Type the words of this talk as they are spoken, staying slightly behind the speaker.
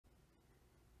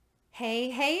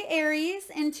Hey, Aries,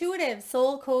 intuitive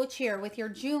soul coach here with your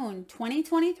June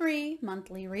 2023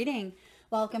 monthly reading.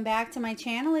 Welcome back to my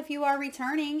channel if you are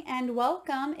returning, and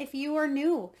welcome if you are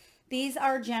new. These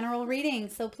are general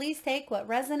readings, so please take what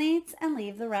resonates and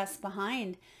leave the rest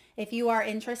behind. If you are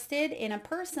interested in a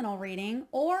personal reading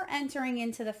or entering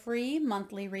into the free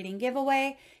monthly reading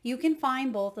giveaway, you can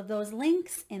find both of those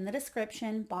links in the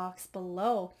description box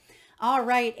below. All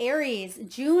right, Aries,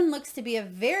 June looks to be a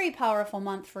very powerful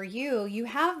month for you. You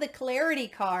have the clarity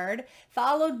card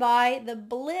followed by the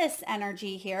bliss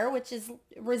energy here, which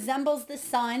resembles the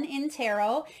sun in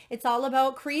tarot. It's all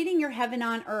about creating your heaven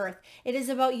on earth. It is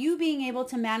about you being able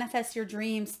to manifest your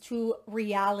dreams to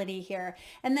reality here.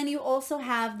 And then you also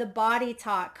have the body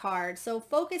talk card. So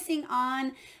focusing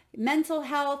on mental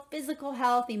health, physical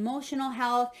health, emotional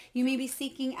health. You may be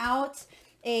seeking out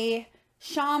a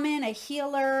shaman, a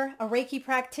healer, a Reiki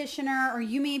practitioner, or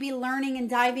you may be learning and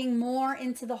diving more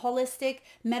into the holistic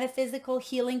metaphysical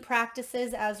healing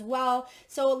practices as well.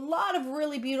 So a lot of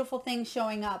really beautiful things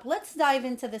showing up. Let's dive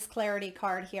into this clarity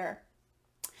card here.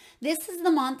 This is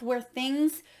the month where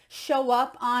things show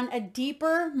up on a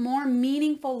deeper, more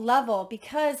meaningful level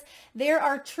because there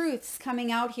are truths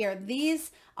coming out here.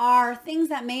 These are things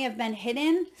that may have been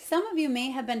hidden. Some of you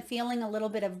may have been feeling a little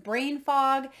bit of brain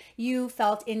fog. You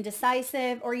felt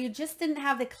indecisive, or you just didn't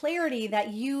have the clarity that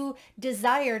you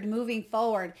desired moving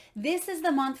forward. This is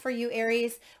the month for you,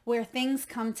 Aries, where things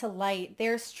come to light.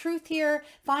 There's truth here,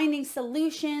 finding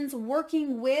solutions,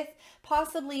 working with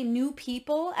possibly new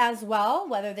people as well,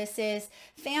 whether this is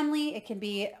family, it can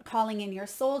be calling in your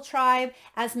soul tribe.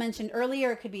 As mentioned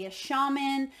earlier, it could be a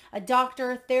shaman, a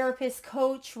doctor, therapist,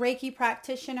 coach, Reiki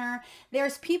practitioner.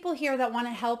 There's people here that want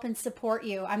to help and support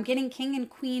you. I'm getting King and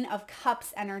Queen of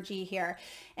Cups energy here.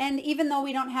 And even though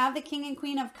we don't have the King and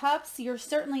Queen of Cups, you're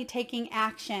certainly taking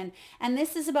action. And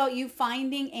this is about you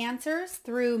finding answers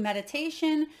through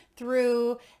meditation,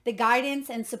 through the guidance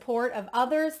and support of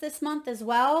others this month as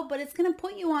well, but it's going to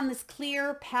put you on this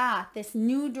clear path, this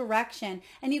new direction.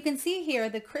 And you can see here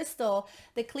the crystal,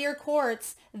 the clear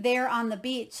quartz there on the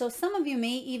beach. So some of you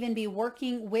may even be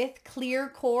working with clear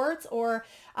quartz or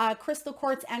crystal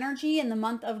quartz energy in the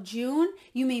month of June.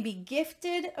 You may be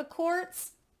gifted a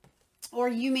quartz, or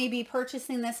you may be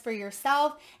purchasing this for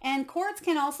yourself. And quartz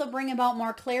can also bring about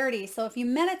more clarity. So if you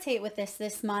meditate with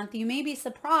this month, you may be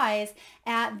surprised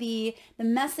at the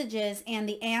messages and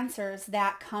the answers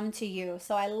that come to you.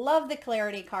 So I love the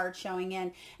clarity card showing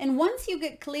in. And once you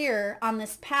get clear on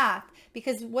this path,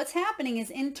 because what's happening is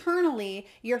internally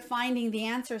you're finding the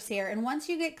answers here. And once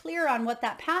you get clear on what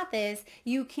that path is,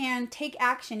 you can take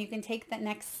action. You can take that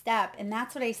next step. And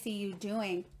that's what I see you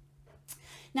doing.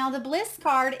 Now, the bliss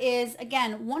card is,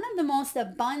 again, one of the most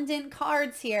abundant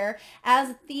cards here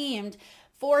as themed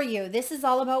for you. This is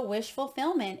all about wish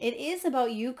fulfillment. It is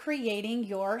about you creating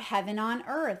your heaven on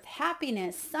earth,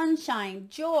 happiness, sunshine,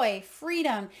 joy,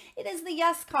 freedom. It is the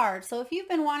yes card. So if you've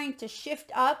been wanting to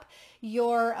shift up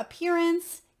your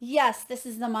appearance, yes, this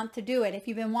is the month to do it. If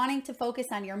you've been wanting to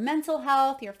focus on your mental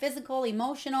health, your physical,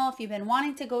 emotional, if you've been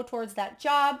wanting to go towards that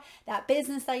job, that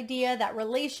business idea, that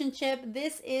relationship,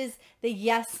 this is the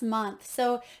yes month.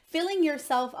 So filling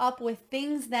yourself up with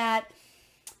things that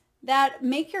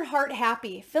make your heart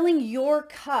happy. Filling your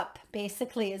cup,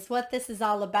 basically, is what this is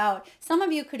all about. Some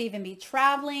of you could even be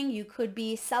traveling. You could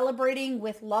be celebrating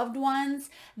with loved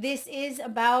ones. This is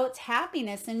about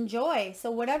happiness and joy. So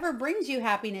whatever brings you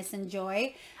happiness and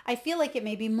joy, I feel like it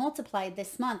may be multiplied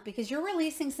this month because you're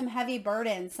releasing some heavy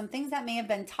burdens, some things that may have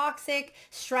been toxic,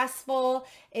 stressful.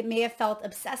 It may have felt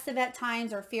obsessive at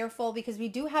times or fearful, because we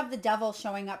do have the devil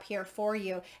showing up here for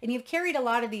you. And you've carried a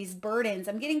lot of these burdens.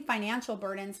 I'm getting financial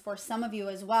burdens for some of you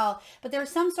as well, but there's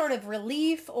some sort of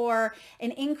relief or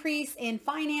an increase in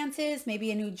finances,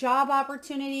 maybe a new job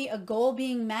opportunity, a goal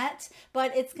being met,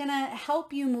 but it's going to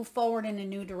help you move forward in a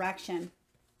new direction.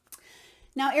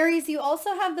 Now, Aries, you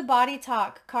also have the body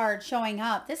talk card showing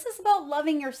up. This is about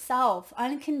loving yourself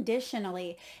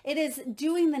unconditionally. It is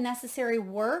doing the necessary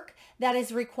work that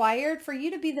is required for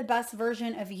you to be the best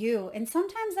version of you. And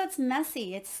sometimes that's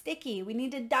messy. It's sticky. We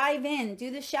need to dive in,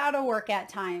 do the shadow work at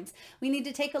times. We need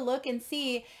to take a look and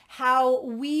see how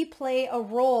we play a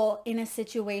role in a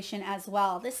situation as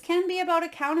well. This can be about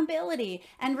accountability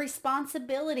and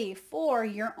responsibility for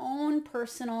your own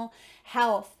personal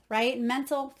health, right?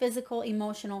 Mental, physical,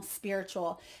 emotional,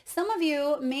 spiritual. Some of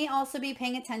you may also be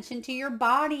paying attention to your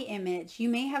body image. You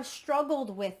may have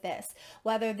struggled with this,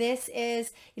 whether this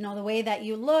is, the way that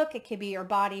you look. It could be your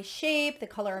body shape, the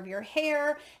color of your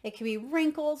hair. It could be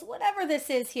wrinkles, whatever this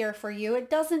is here for you. It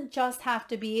doesn't just have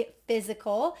to be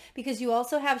physical, because you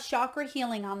also have chakra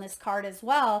healing on this card as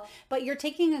well, but you're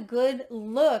taking a good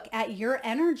look at your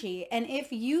energy. And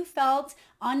if you felt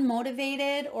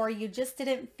unmotivated or you just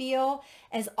didn't feel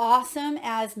as awesome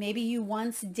as maybe you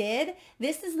once did,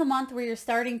 this is the month where you're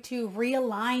starting to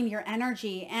realign your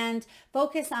energy and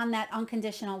focus on that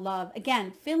unconditional love.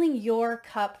 Again, filling your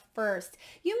cup first.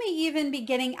 You may even be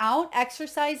getting out,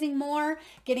 exercising more,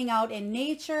 getting out in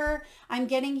nature. I'm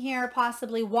getting here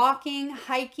possibly walking,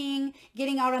 hiking,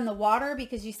 getting out on the water,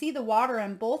 because you see the water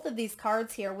on both of these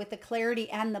cards here with the clarity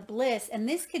and the bliss. And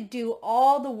this could do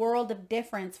all the world of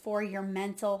difference for your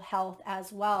mental health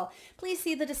as well. Please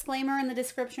see the disclaimer in the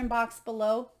description box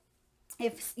below.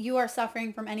 If you are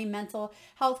suffering from any mental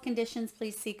health conditions,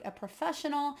 please seek a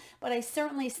professional, but I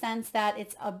certainly sense that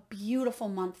it's a beautiful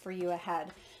month for you ahead.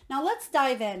 Now let's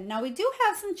dive in. Now we do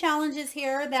have some challenges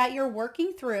here that you're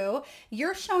working through.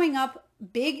 You're showing up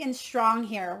big and strong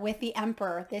here with the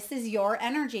Emperor. This is your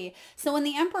energy. So when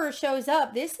the Emperor shows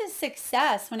up, this is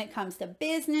success when it comes to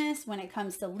business, when it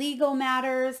comes to legal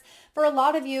matters. For a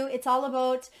lot of you, it's all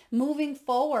about moving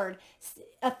forward,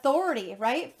 authority,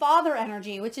 right? Father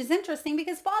energy, which is interesting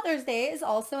because Father's Day is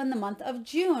also in the month of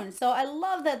June. So I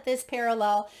love that this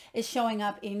parallel is showing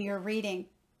up in your reading.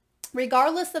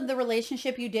 Regardless of the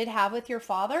relationship you did have with your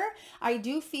father, I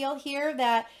do feel here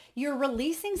that you're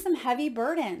releasing some heavy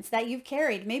burdens that you've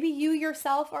carried. Maybe you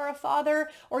yourself are a father,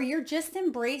 or you're just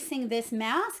embracing this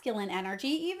masculine energy,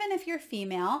 even if you're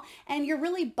female, and you're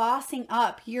really bossing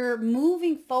up. You're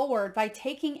moving forward by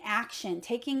taking action,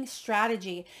 taking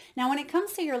strategy. Now, when it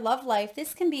comes to your love life,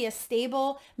 this can be a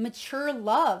stable, mature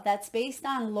love that's based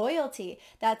on loyalty,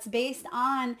 that's based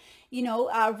on,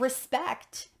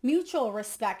 respect, mutual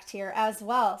respect here as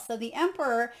well. So the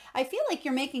Emperor, I feel like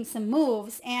you're making some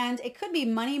moves, and it could be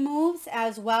money moves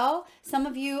as well. Some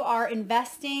of you are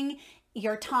investing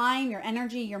your time, your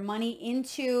energy, your money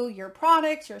into your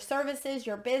products, your services,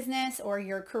 your business, or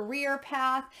your career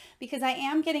path, because I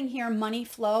am getting here money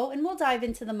flow, and we'll dive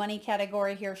into the money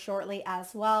category here shortly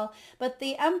as well. But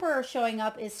the Emperor showing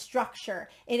up is structure,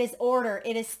 it is order,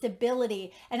 it is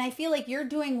stability, and I feel like you're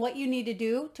doing what you need to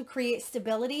do to create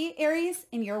stability, Aries,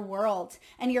 in your world,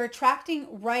 and you're attracting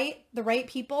the right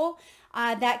people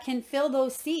that can fill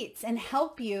those seats and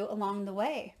help you along the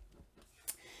way.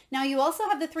 Now you also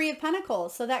have the Three of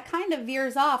Pentacles, so that kind of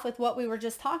veers off with what we were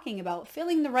just talking about,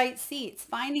 filling the right seats,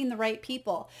 finding the right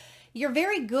people. You're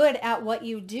very good at what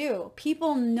you do.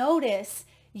 People notice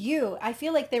you. I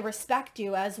feel like they respect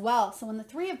you as well. So when the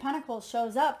Three of Pentacles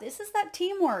shows up, this is that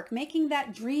teamwork, making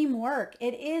that dream work.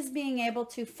 It is being able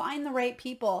to find the right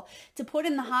people to put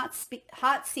in the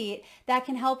hot seat that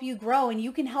can help you grow, and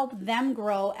you can help them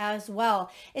grow as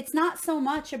well. It's not so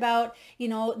much about,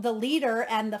 the leader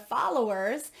and the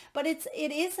followers, but it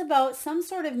is about some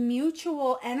sort of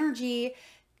mutual energy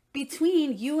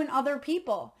between you and other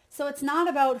people. So it's not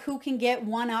about who can get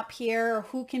one up here or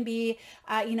who can be,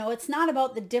 it's not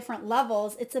about the different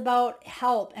levels. It's about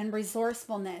help and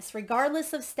resourcefulness,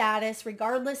 regardless of status,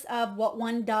 regardless of what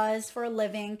one does for a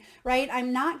living, right?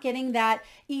 I'm not getting that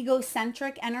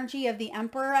egocentric energy of the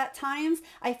Emperor at times.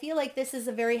 I feel like this is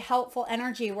a very helpful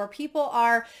energy where people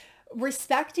are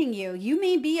respecting you. You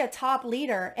may be a top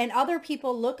leader, and other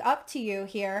people look up to you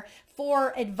here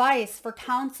for advice, for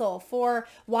counsel, for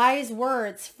wise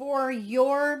words, for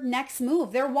your next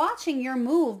move. They're watching your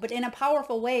move, but in a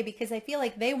powerful way, because I feel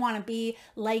like they want to be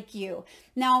like you.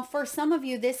 Now, for some of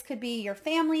you, this could be your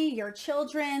family, your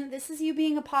children. This is you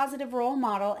being a positive role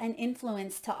model and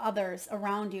influence to others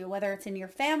around you, whether it's in your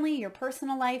family, your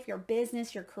personal life, your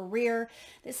business, your career.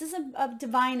 This is a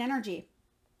divine energy.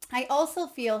 I also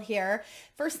feel here,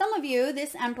 for some of you,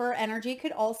 this Emperor energy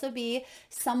could also be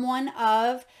someone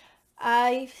of,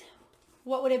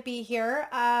 what would it be here?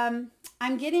 I'm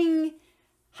getting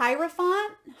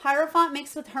Hierophant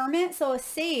mixed with Hermit. So a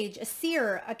sage, a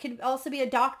seer, could also be a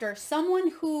doctor,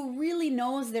 someone who really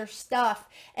knows their stuff.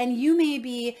 And you may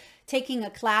be taking a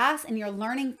class and you're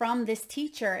learning from this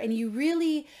teacher, and you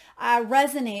really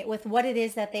resonate with what it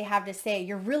is that they have to say.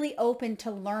 You're really open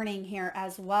to learning here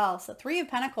as well. So Three of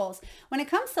Pentacles. When it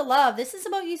comes to love, this is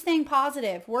about you staying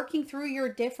positive, working through your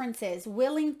differences,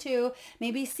 willing to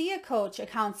maybe see a coach, a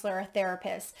counselor, a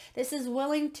therapist. This is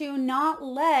willing to not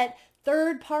let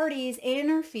third parties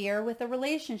interfere with a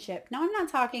relationship. Now, I'm not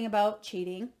talking about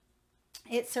cheating.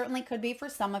 It certainly could be for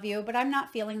some of you, but I'm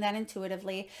not feeling that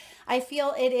intuitively. I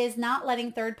feel it is not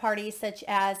letting third parties such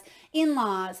as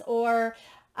in-laws or,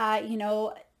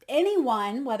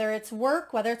 anyone, whether it's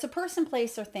work, whether it's a person,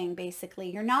 place, or thing,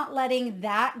 basically, you're not letting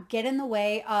that get in the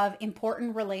way of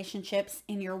important relationships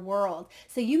in your world.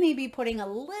 So you may be putting a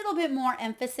little bit more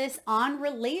emphasis on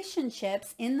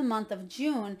relationships in the month of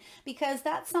June, because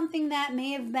that's something that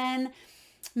may have been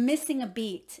missing a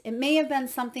beat. It may have been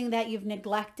something that you've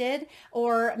neglected,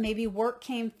 or maybe work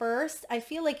came first. I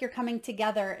feel like you're coming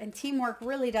together, and teamwork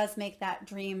really does make that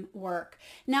dream work.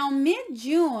 Now,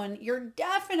 mid-June, you're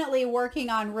definitely working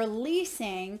on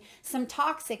releasing some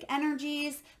toxic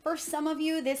energies. For some of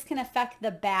you, this can affect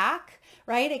the back,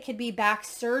 right? It could be back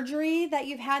surgery that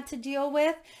you've had to deal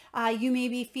with. You may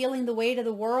be feeling the weight of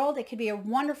the world. It could be a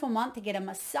wonderful month to get a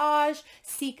massage,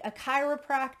 seek a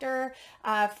chiropractor,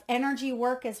 energy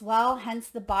work as well, hence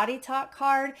the body talk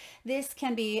card. This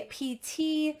can be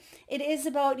PT. It is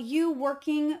about you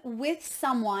working with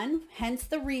someone, hence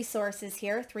the resources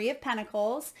here, Three of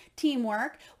Pentacles,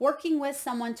 teamwork, working with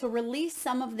someone to release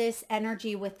some of this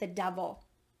energy with the devil.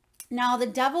 Now, the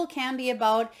devil can be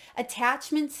about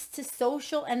attachments to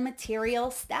social and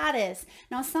material status.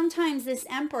 Now, sometimes this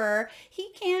emperor,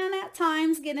 he can at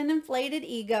times get an inflated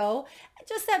ego,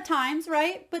 just at times,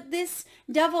 right? But this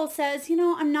devil says, you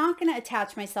know, I'm not going to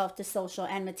attach myself to social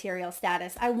and material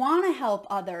status. I want to help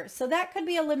others. So that could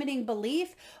be a limiting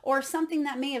belief or something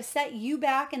that may have set you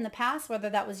back in the past, whether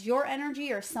that was your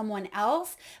energy or someone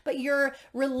else, but you're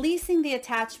releasing the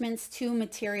attachments to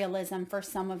materialism for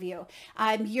some of you.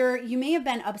 You may have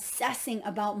been obsessing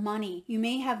about money. You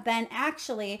may have been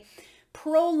actually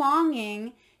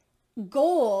prolonging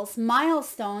goals,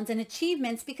 milestones, and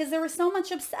achievements because there was so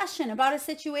much obsession about a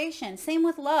situation. Same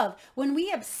with love. When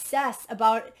we obsess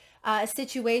about a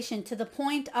situation to the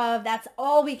point of that's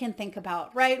all we can think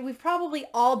about, right? We've probably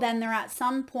all been there at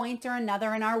some point or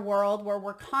another in our world where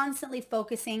we're constantly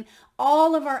focusing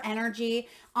all of our energy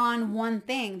on one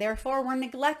thing. Therefore, we're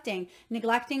neglecting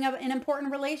an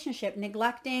important relationship,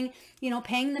 neglecting,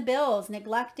 paying the bills,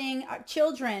 neglecting our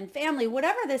children, family,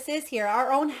 whatever this is here,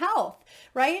 our own health,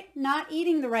 right? Not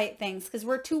eating the right things because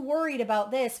we're too worried about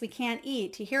this. We can't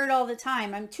eat. You hear it all the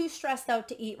time. I'm too stressed out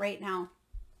to eat right now.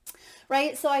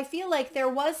 Right? So I feel like there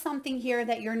was something here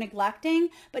that you're neglecting,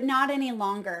 but not any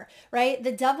longer, right?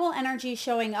 The devil energy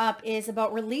showing up is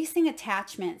about releasing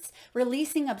attachments,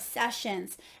 releasing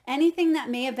obsessions, anything that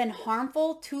may have been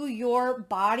harmful to your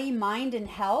body, mind, and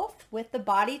health with the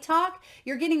body talk,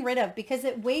 you're getting rid of because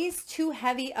it weighs too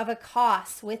heavy of a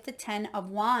cost with the 10 of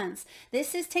Wands.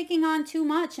 This is taking on too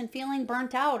much and feeling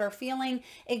burnt out or feeling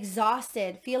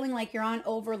exhausted, feeling like you're on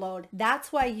overload.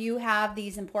 That's why you have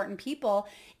these important people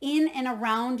in and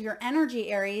around your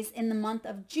energy, Aries, in the month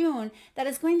of June that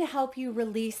is going to help you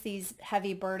release these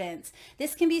heavy burdens.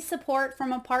 This can be support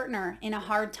from a partner in a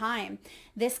hard time.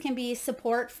 This can be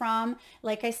support from,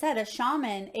 like I said, a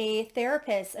shaman, a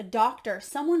therapist, a doctor,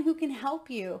 someone who can help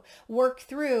you work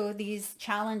through these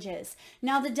challenges.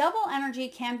 Now, the devil energy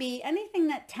can be anything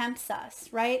that tempts us,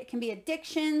 right? It can be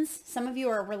addictions. Some of you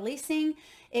are releasing.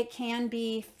 It can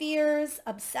be fears,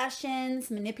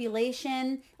 obsessions,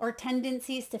 manipulation, or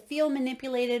tendencies to feel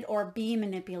manipulated or be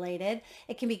manipulated.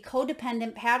 It can be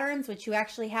codependent patterns, which you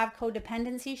actually have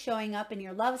codependency showing up in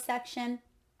your love section.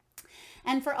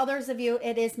 And for others of you,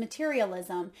 it is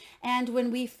materialism. And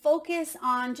when we focus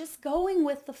on just going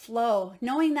with the flow,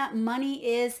 knowing that money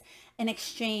is an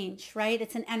exchange, right?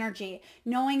 It's an energy.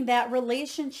 Knowing that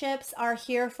relationships are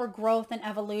here for growth and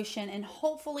evolution. And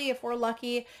hopefully, if we're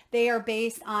lucky, they are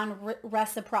based on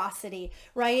reciprocity,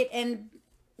 right? And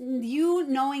you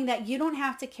knowing that you don't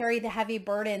have to carry the heavy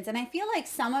burdens. And I feel like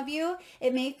some of you,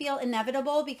 it may feel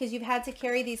inevitable because you've had to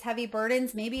carry these heavy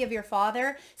burdens, maybe of your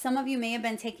father. Some of you may have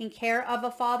been taking care of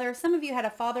a father. Some of you had a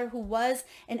father who was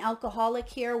an alcoholic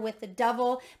here with the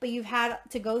devil, but you've had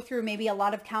to go through maybe a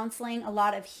lot of counseling, a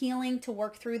lot of healing to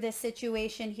work through this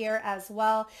situation here as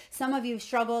well. Some of you have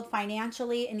struggled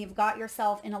financially and you've got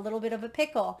yourself in a little bit of a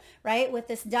pickle, right, with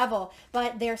this devil.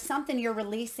 But there's something you're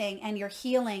releasing and you're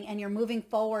healing and you're moving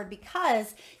forward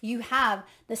because you have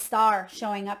the star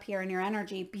showing up here in your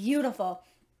energy. Beautiful.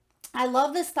 I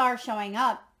love the star showing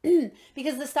up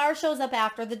because the star shows up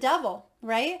after the devil,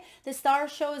 right? The star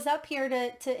shows up here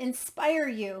to inspire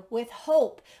you with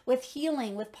hope, with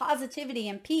healing, with positivity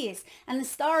and peace. And the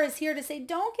star is here to say,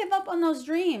 don't give up on those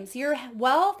dreams. Your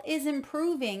wealth is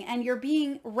improving and you're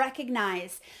being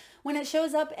recognized. When it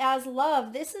shows up as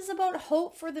love, this is about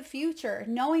hope for the future,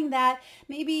 knowing that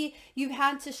maybe you've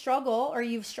had to struggle or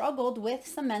you've struggled with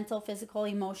some mental, physical,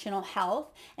 emotional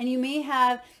health, and you may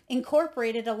have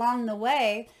incorporated along the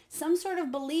way some sort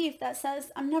of belief that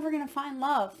says, I'm never going to find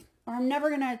love, or I'm never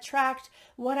going to attract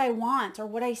what I want or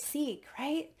what I seek,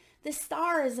 right? The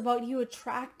star is about you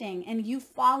attracting and you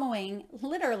following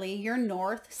literally your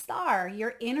North Star,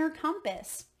 your inner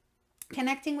compass.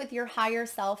 Connecting with your higher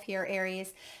self here,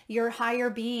 Aries, your higher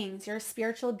beings, your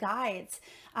spiritual guides,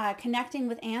 connecting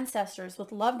with ancestors,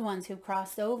 with loved ones who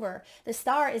crossed over. The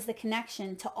star is the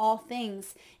connection to all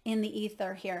things in the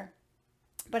ether here.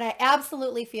 But I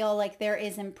absolutely feel like there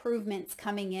is improvements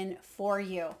coming in for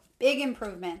you. Big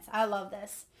improvements. I love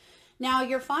this. Now,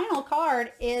 your final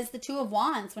card is the Two of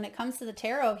Wands when it comes to the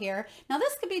tarot here. Now,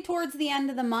 this could be towards the end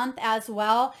of the month as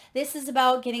well. This is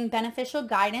about getting beneficial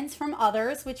guidance from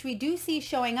others, which we do see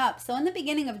showing up. So in the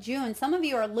beginning of June, some of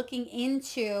you are looking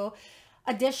into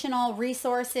additional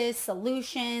resources,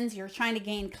 solutions. You're trying to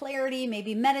gain clarity,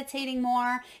 maybe meditating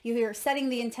more. You're setting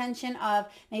the intention of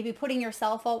maybe putting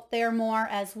yourself out there more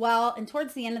as well. And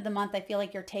towards the end of the month, I feel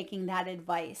like you're taking that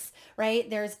advice, right?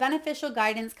 There's beneficial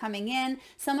guidance coming in.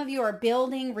 Some of you are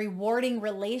building rewarding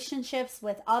relationships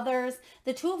with others.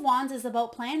 The Two of Wands is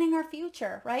about planning our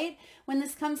future, right? When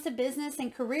this comes to business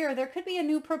and career, there could be a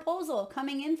new proposal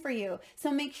coming in for you. So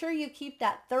make sure you keep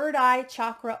that third eye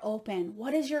chakra open.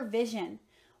 What is your vision?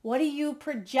 What do you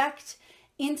project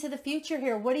into the future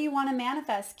here? What do you want to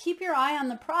manifest? Keep your eye on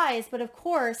the prize, but of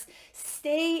course,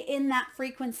 stay in that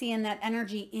frequency and that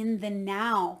energy in the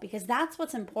now, because that's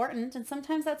what's important. And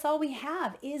sometimes that's all we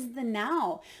have is the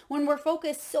now. When we're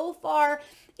focused so far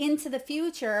into the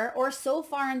future or so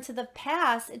far into the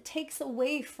past, it takes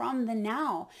away from the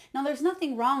now. Now, there's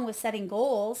nothing wrong with setting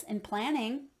goals and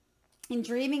planning and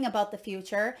dreaming about the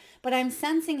future, but I'm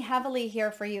sensing heavily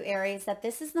here for you, Aries, that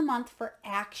this is the month for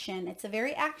action. It's a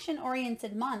very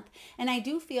action-oriented month, and I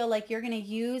do feel like you're going to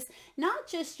use not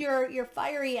just your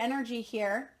fiery energy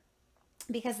here,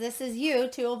 because this is you,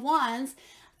 Two of Wands,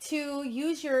 to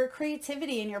use your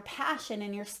creativity and your passion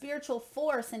and your spiritual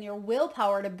force and your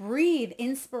willpower to breathe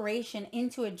inspiration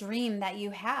into a dream that you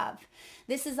have.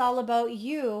 This is all about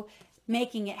you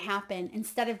making it happen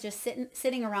instead of just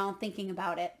sitting around thinking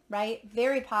about it, right?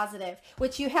 Very positive,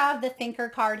 which you have the thinker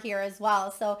card here as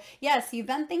well. So yes, you've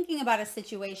been thinking about a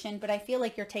situation, but I feel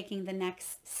like you're taking the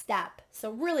next step.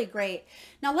 So really great.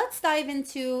 Now let's dive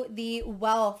into the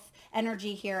wealth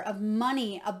energy here of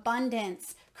money,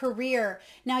 abundance, career.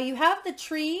 Now you have the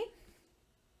tree,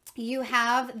 you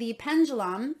have the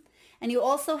pendulum, and you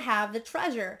also have the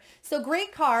treasure. So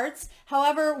great cards.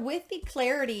 However, with the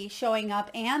clarity showing up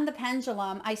and the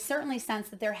pendulum, I certainly sense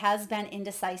that there has been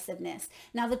indecisiveness.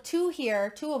 Now the two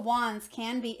here, Two of Wands,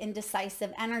 can be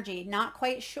indecisive energy. Not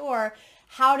quite sure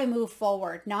how to move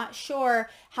forward, not sure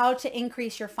how to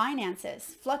increase your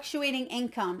finances, fluctuating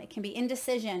income. It can be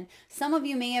indecision. Some of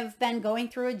you may have been going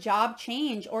through a job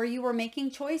change, or you were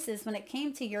making choices when it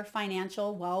came to your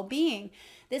financial well-being.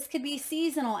 This could be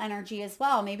seasonal energy as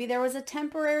well. Maybe there was a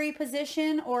temporary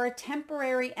position or a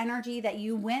temporary energy that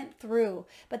you went through.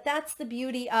 But that's the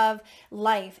beauty of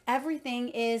life. Everything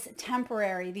is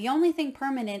temporary. The only thing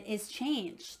permanent is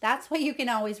change. That's what you can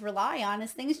always rely on,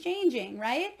 is things changing,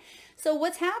 right? So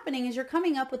what's happening is you're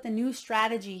coming up with a new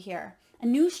strategy here. A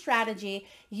new strategy.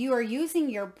 You are using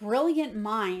your brilliant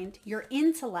mind, your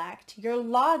intellect, your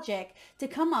logic to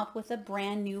come up with a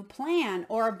brand new plan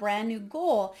or a brand new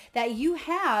goal that you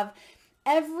have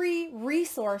every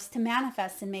resource to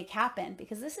manifest and make happen,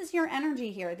 because this is your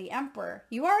energy here, the Emperor.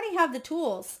 You already have the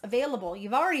tools available.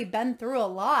 You've already been through a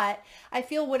lot. I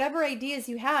feel whatever ideas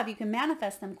you have, you can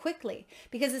manifest them quickly,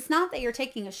 because it's not that you're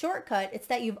taking a shortcut. It's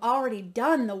that you've already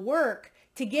done the work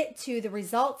to get to the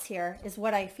results here, is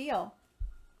what I feel.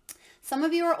 Some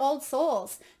of you are old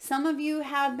souls. Some of you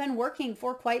have been working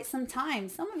for quite some time.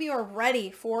 Some of you are ready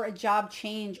for a job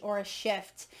change or a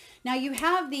shift. Now you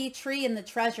have the tree and the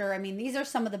treasure. I mean, these are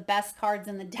some of the best cards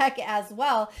in the deck as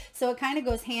well. So it kind of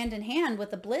goes hand in hand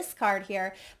with the bliss card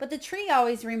here. But the tree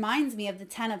always reminds me of the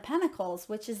 10 of Pentacles,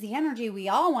 which is the energy we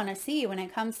all want to see when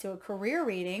it comes to a career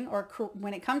reading, or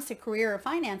when it comes to career or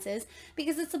finances,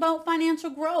 because it's about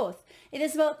financial growth. It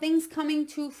is about things coming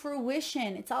to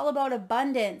fruition. It's all about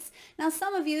abundance. Now,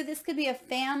 some of you, this could be a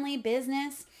family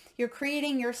business. You're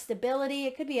creating your stability.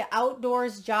 It could be an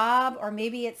outdoors job, or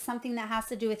maybe it's something that has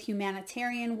to do with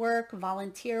humanitarian work,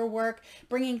 volunteer work,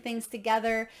 bringing things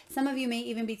together. Some of you may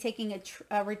even be taking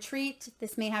a retreat.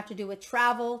 This may have to do with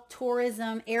travel,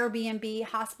 tourism, Airbnb,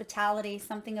 hospitality,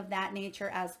 something of that nature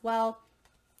as well.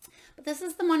 But this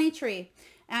is the money tree.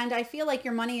 And I feel like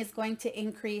your money is going to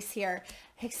increase here,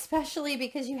 especially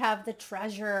because you have the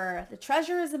treasure. The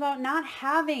treasure is about not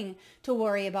having to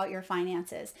worry about your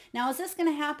finances. Now, is this going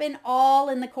to happen all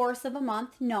in the course of a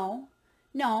month? No.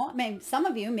 I mean, some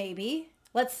of you maybe.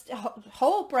 Let's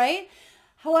hope, right?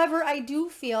 However, I do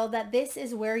feel that this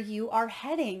is where you are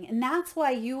heading, and that's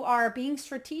why you are being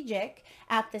strategic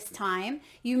at this time.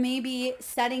 You may be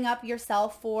setting up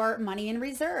yourself for money in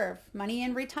reserve, money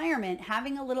in retirement,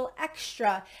 having a little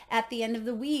extra at the end of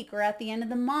the week or at the end of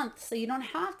the month so you don't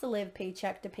have to live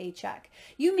paycheck to paycheck.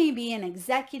 You may be an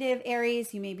executive,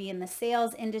 Aries. You may be in the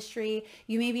sales industry.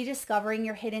 You may be discovering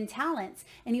your hidden talents,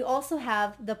 and you also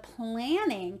have the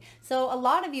planning. So a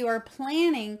lot of you are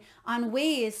planning on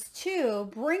ways to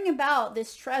bring about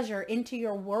this treasure into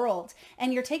your world,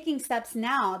 and you're taking steps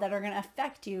now that are going to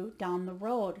affect you down the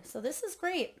road. So this is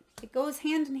great. It goes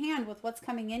hand in hand with what's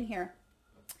coming in here.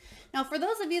 Now, for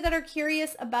those of you that are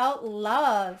curious about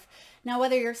love, now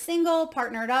whether you're single,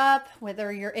 partnered up,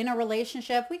 whether you're in a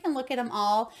relationship, we can look at them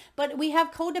all, but we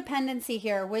have codependency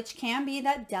here, which can be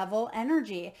that devil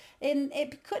energy. And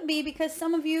it could be because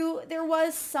some of you, there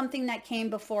was something that came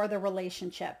before the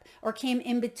relationship or came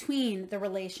in between the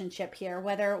relationship here,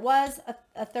 whether it was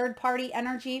a third party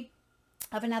energy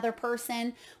of another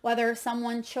person, whether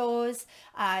someone chose,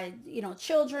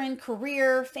 children,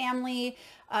 career, family,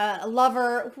 a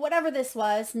lover, whatever this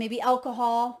was, maybe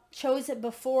alcohol, chose it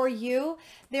before you.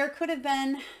 There could have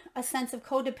been a sense of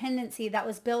codependency that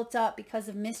was built up because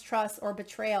of mistrust or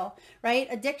betrayal, right?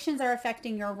 Addictions are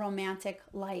affecting your romantic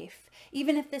life.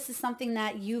 Even if this is something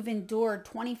that you've endured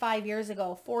 25 years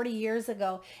ago, 40 years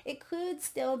ago, it could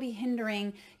still be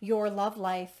hindering your love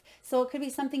life. So it could be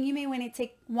something you may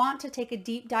want to take a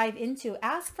deep dive into.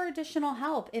 Ask for additional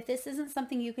help if this isn't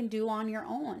something you can do on your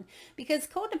own. Because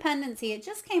codependency, it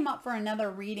just came up for another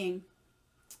reading.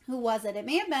 Who was it? It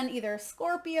may have been either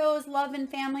Scorpio's love and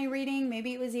family reading.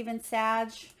 Maybe it was even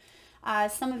Sag.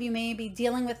 Some of you may be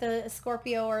dealing with a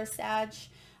Scorpio or a Sag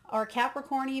or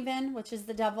Capricorn even, which is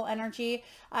the devil energy.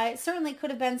 It certainly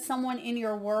could have been someone in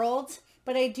your world,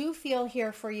 but I do feel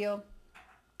here for you.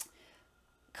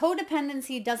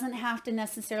 Codependency doesn't have to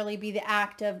necessarily be the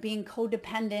act of being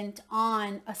codependent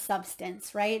on a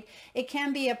substance, right? It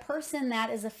can be a person that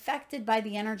is affected by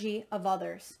the energy of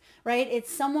others, right?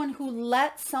 It's someone who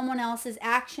lets someone else's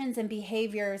actions and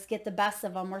behaviors get the best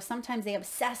of them, or sometimes they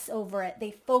obsess over it.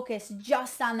 They focus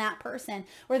just on that person,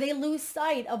 or they lose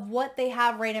sight of what they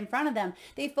have right in front of them.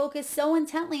 They focus so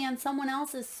intently on someone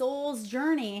else's soul's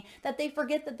journey that they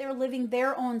forget that they're living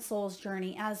their own soul's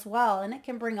journey as well. And it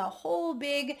can bring a whole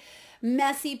big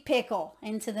messy pickle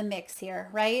into the mix here,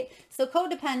 right? So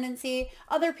codependency,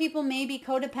 other people may be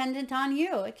codependent on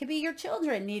you. It could be your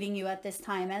children needing you at this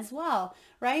time as well,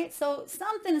 right? So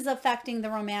something is affecting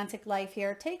the romantic life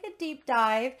here. Take a deep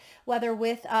dive, whether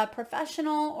with a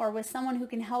professional or with someone who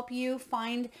can help you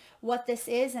find what this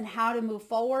is and how to move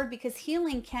forward, because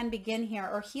healing can begin here,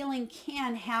 or healing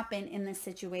can happen in this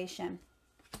situation.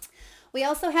 We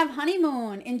also have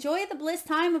honeymoon. Enjoy the bliss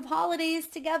time of holidays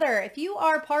together. If you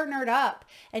are partnered up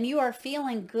and you are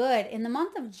feeling good in the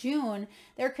month of June,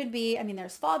 there could be,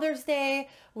 there's Father's Day.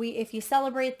 If you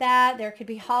celebrate that, there could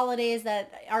be holidays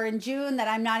that are in June that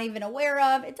I'm not even aware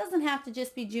of. It doesn't have to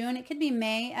just be June. It could be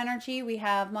May energy. We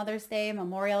have Mother's Day,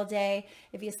 Memorial Day,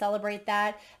 if you celebrate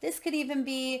that. This could even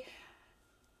be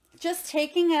just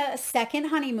taking a second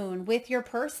honeymoon with your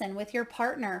person, with your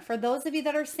partner. For those of you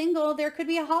that are single, there could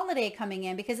be a holiday coming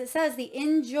in, because it says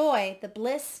enjoy the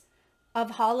bliss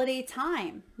of holiday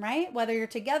time, right? Whether you're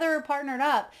together or partnered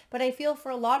up. But I feel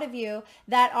for a lot of you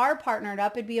that are partnered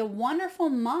up, it'd be a wonderful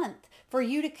month for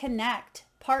you to connect,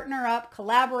 partner up,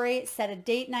 collaborate, set a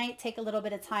date night, take a little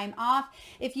bit of time off.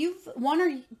 If one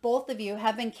or both of you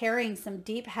have been carrying some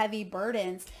deep, heavy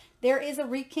burdens, there is a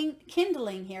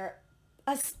rekindling here,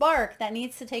 a spark that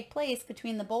needs to take place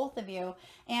between the both of you.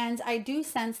 And I do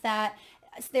sense that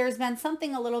there's been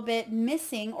something a little bit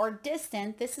missing or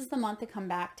distant. This is the month to come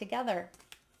back together.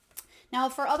 Now,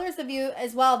 for others of you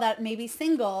as well that may be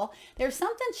single, there's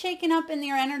something shaking up in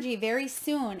your energy very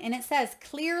soon. And it says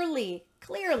clearly,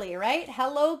 right?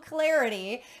 Hello,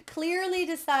 clarity. Clearly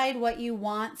decide what you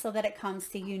want so that it comes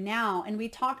to you now. And we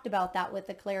talked about that with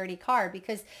the clarity card,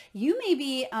 because you may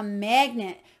be a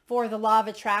magnet for the law of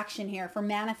attraction here, for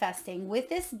manifesting. With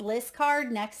this bliss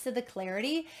card next to the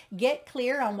clarity, get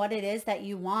clear on what it is that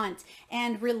you want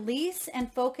and release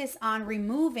and focus on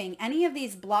removing any of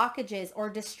these blockages or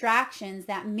distractions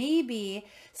that may be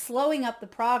slowing up the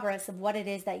progress of what it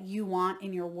is that you want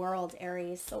in your world,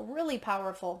 Aries. So really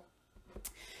powerful.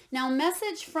 Now,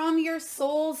 message from your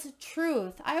soul's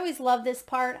truth. I always love this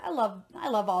part. I love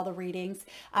all the readings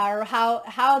or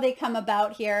how they come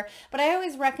about here. But I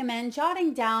always recommend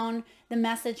jotting down the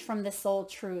message from the soul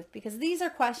truth, because these are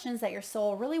questions that your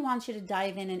soul really wants you to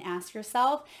dive in and ask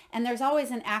yourself. And there's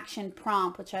always an action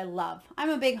prompt, which I love. I'm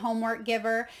a big homework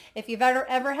giver. If you've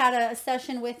ever had a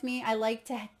session with me, I like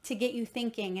to get you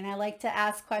thinking, and I like to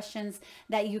ask questions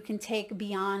that you can take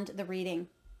beyond the reading.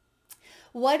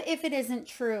 What if it isn't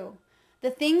true? The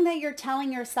thing that you're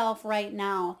telling yourself right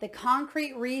now, the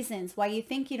concrete reasons why you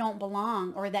think you don't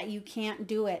belong, or that you can't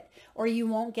do it, or you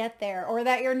won't get there, or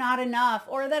that you're not enough,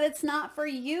 or that it's not for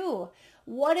you.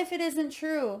 What if it isn't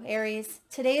true, Aries?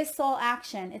 Today is soul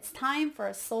action. It's time for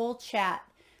a soul chat.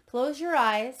 Close your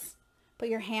eyes, put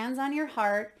your hands on your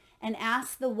heart, and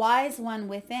ask the wise one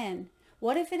within,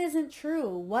 what if it isn't true?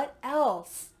 What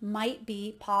else might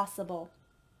be possible?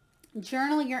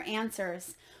 Journal your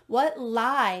answers. What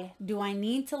lie do I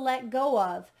need to let go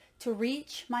of to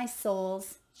reach my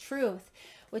soul's truth?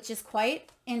 Which is quite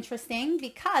interesting,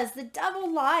 because the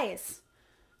devil lies.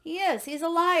 He's a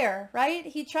liar, right?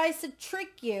 He tries to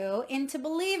trick you into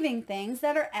believing things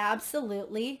that are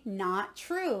absolutely not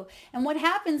true. And what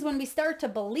happens when we start to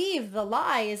believe the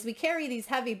lie is we carry these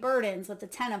heavy burdens with the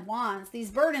 10 of Wands,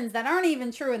 these burdens that aren't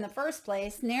even true in the first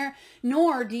place,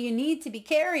 nor do you need to be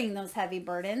carrying those heavy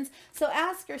burdens. So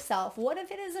ask yourself, what if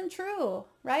it isn't true,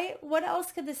 right? What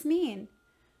else could this mean?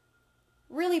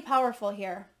 Really powerful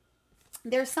here.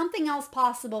 There's something else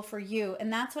possible for you,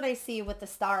 and that's what I see with the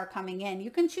star coming in. You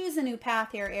can choose a new path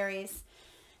here, Aries.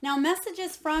 Now,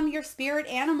 messages from your spirit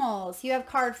animals. You have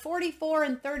card 44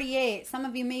 and 38. Some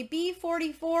of you may be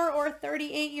 44 or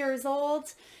 38 years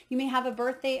old. You may have a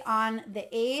birthday on the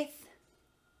 8th,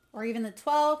 or even the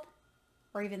 12th,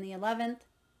 or even the 11th.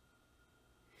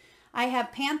 I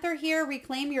have Panther here,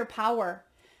 reclaim your power.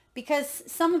 Because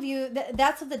some of you,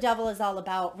 that's what the devil is all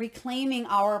about, reclaiming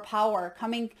our power,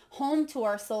 coming home to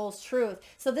our soul's truth.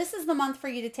 So this is the month for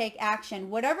you to take action.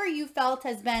 Whatever you felt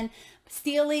has been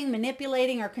stealing,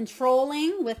 manipulating, or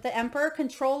controlling with the Emperor,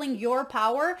 controlling your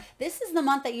power, this is the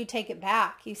month that you take it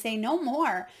back. You say, no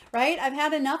more, right? I've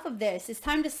had enough of this. It's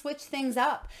time to switch things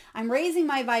up. I'm raising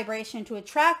my vibration to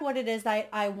attract what it is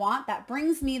I want that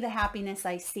brings me the happiness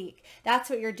I seek. That's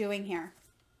what you're doing here.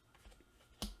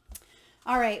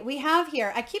 All right, we have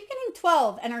here, I keep getting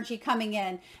 12 energy coming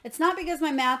in. It's not because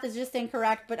my math is just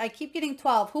incorrect, but I keep getting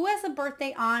 12. Who has a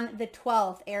birthday on the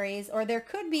 12th, Aries? Or there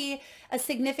could be a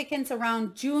significance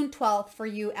around June 12th for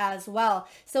you as well.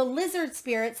 So Lizard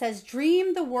Spirit says,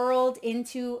 dream the world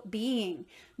into being.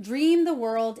 Dream the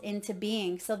world into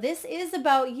being. So this is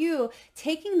about you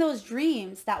taking those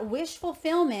dreams, that wish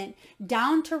fulfillment,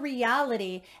 down to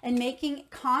reality and making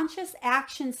conscious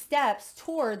action steps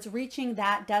towards reaching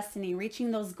that destiny,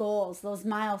 reaching those goals, those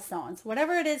milestones,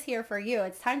 whatever it is here for you.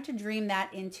 It's time to dream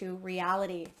that into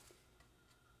reality.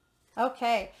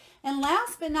 Okay. And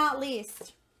last but not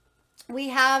least, we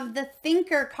have the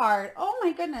Thinker card. Oh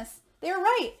my goodness. They're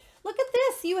right. Look at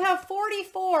this. You have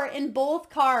 44 in both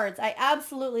cards. I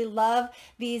absolutely love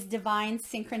these divine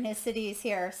synchronicities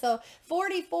here. So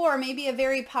 44 may be a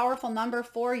very powerful number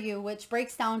for you, which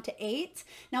breaks down to 8.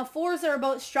 Now, 4s are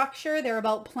about structure. They're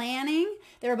about planning.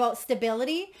 They're about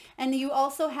stability. And you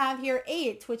also have here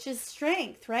 8, which is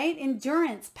strength, right?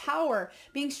 Endurance, power,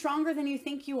 being stronger than you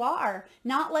think you are,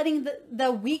 not letting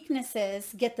the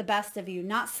weaknesses get the best of you,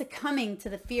 not succumbing to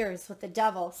the fears with the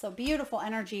devil. So beautiful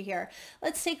energy here.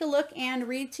 Let's take a look and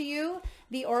read to you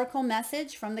the oracle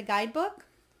message from the guidebook.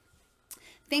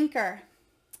 Thinker.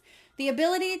 The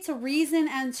ability to reason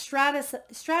and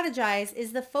strategize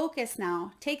is the focus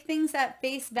now. Take things at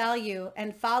face value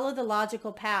and follow the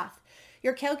logical path.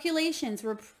 Your calculations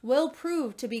will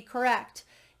prove to be correct.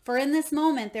 For in this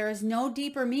moment, there is no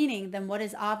deeper meaning than what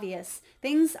is obvious.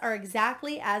 Things are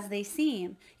exactly as they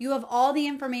seem. You have all the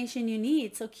information you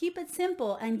need, so keep it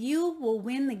simple and you will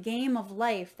win the game of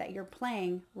life that you're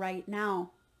playing right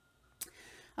now.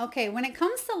 Okay, when it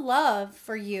comes to love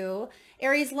for you,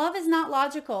 Aries, love is not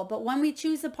logical, but when we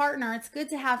choose a partner, it's good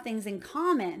to have things in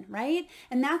common, right?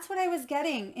 And that's what I was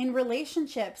getting in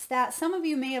relationships, that some of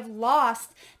you may have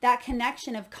lost that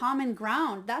connection of common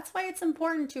ground. That's why it's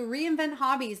important to reinvent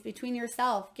hobbies between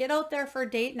yourself. Get out there for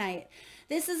date night.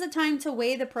 This is a time to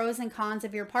weigh the pros and cons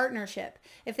of your partnership.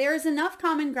 If there is enough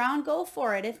common ground, go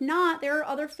for it. If not, there are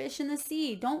other fish in the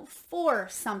sea. Don't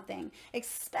force something,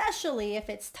 especially if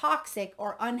it's toxic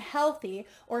or unhealthy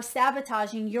or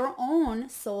sabotaging your own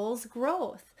soul's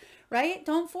growth, right?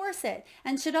 Don't force it.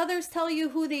 And should others tell you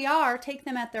who they are, take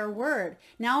them at their word.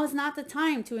 Now is not the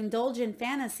time to indulge in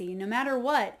fantasy, no matter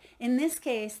what. In this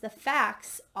case, the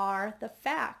facts are the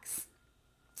facts.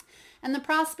 And the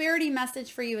prosperity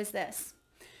message for you is this.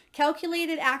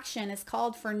 Calculated action is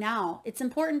called for now. It's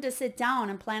important to sit down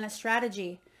and plan a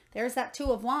strategy. There's that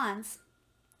Two of Wands.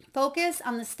 Focus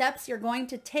on the steps you're going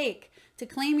to take to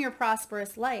claim your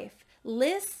prosperous life.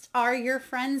 Lists are your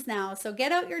friends now. So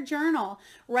get out your journal.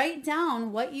 Write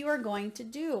down what you are going to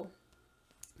do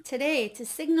today to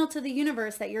signal to the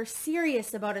universe that you're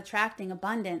serious about attracting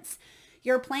abundance.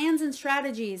 Your plans and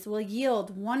strategies will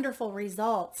yield wonderful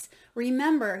results.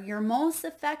 Remember, your most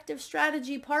effective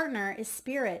strategy partner is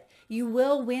spirit. You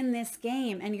will win this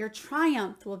game, and your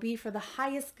triumph will be for the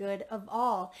highest good of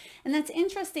all. And that's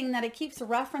interesting that it keeps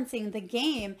referencing the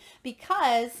game,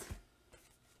 because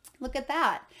look at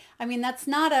that. I mean, that's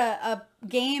not a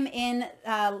game in,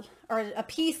 or a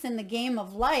piece in the game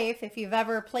of life, if you've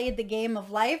ever played the game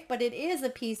of life, but it is a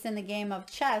piece in the game of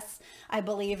chess, I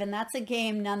believe, and that's a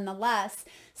game nonetheless.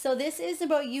 So this is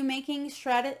about you making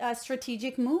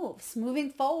strategic moves, moving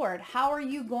forward. How are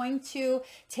you going to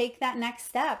take that next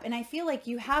step? And I feel like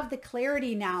you have the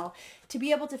clarity now to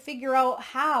be able to figure out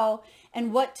how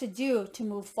and what to do to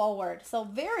move forward. So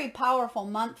very powerful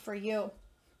month for you.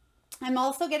 I'm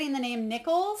also getting the name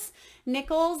Nichols.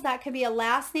 Nichols, that could be a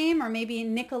last name, or maybe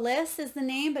Nicholas is the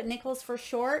name, but Nichols for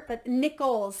short. But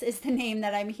Nichols is the name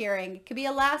that I'm hearing. It could be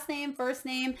a last name, first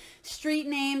name, street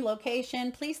name,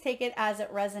 location. Please take it as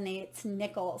it resonates.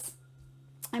 Nichols.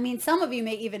 I mean, some of you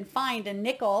may even find a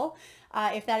nickel,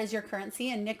 if that is your currency,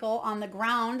 a nickel on the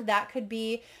ground. That could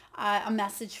be a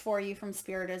message for you from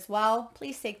spirit as well.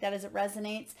 Please take that as it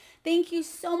resonates. Thank you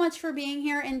so much for being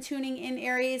here and tuning in,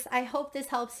 Aries. I hope this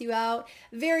helps you out.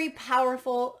 Very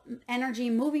powerful energy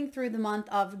moving through the month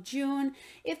of June.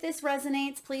 If this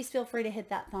resonates, please feel free to hit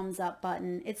that thumbs up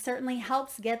button. It certainly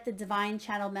helps get the divine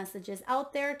channel messages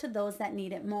out there to those that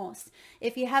need it most.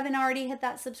 If you haven't already hit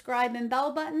that subscribe and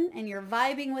bell button and you're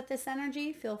vibing with this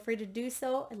energy, feel free to do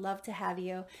so. I'd love to have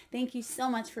you. Thank you so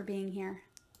much for being here.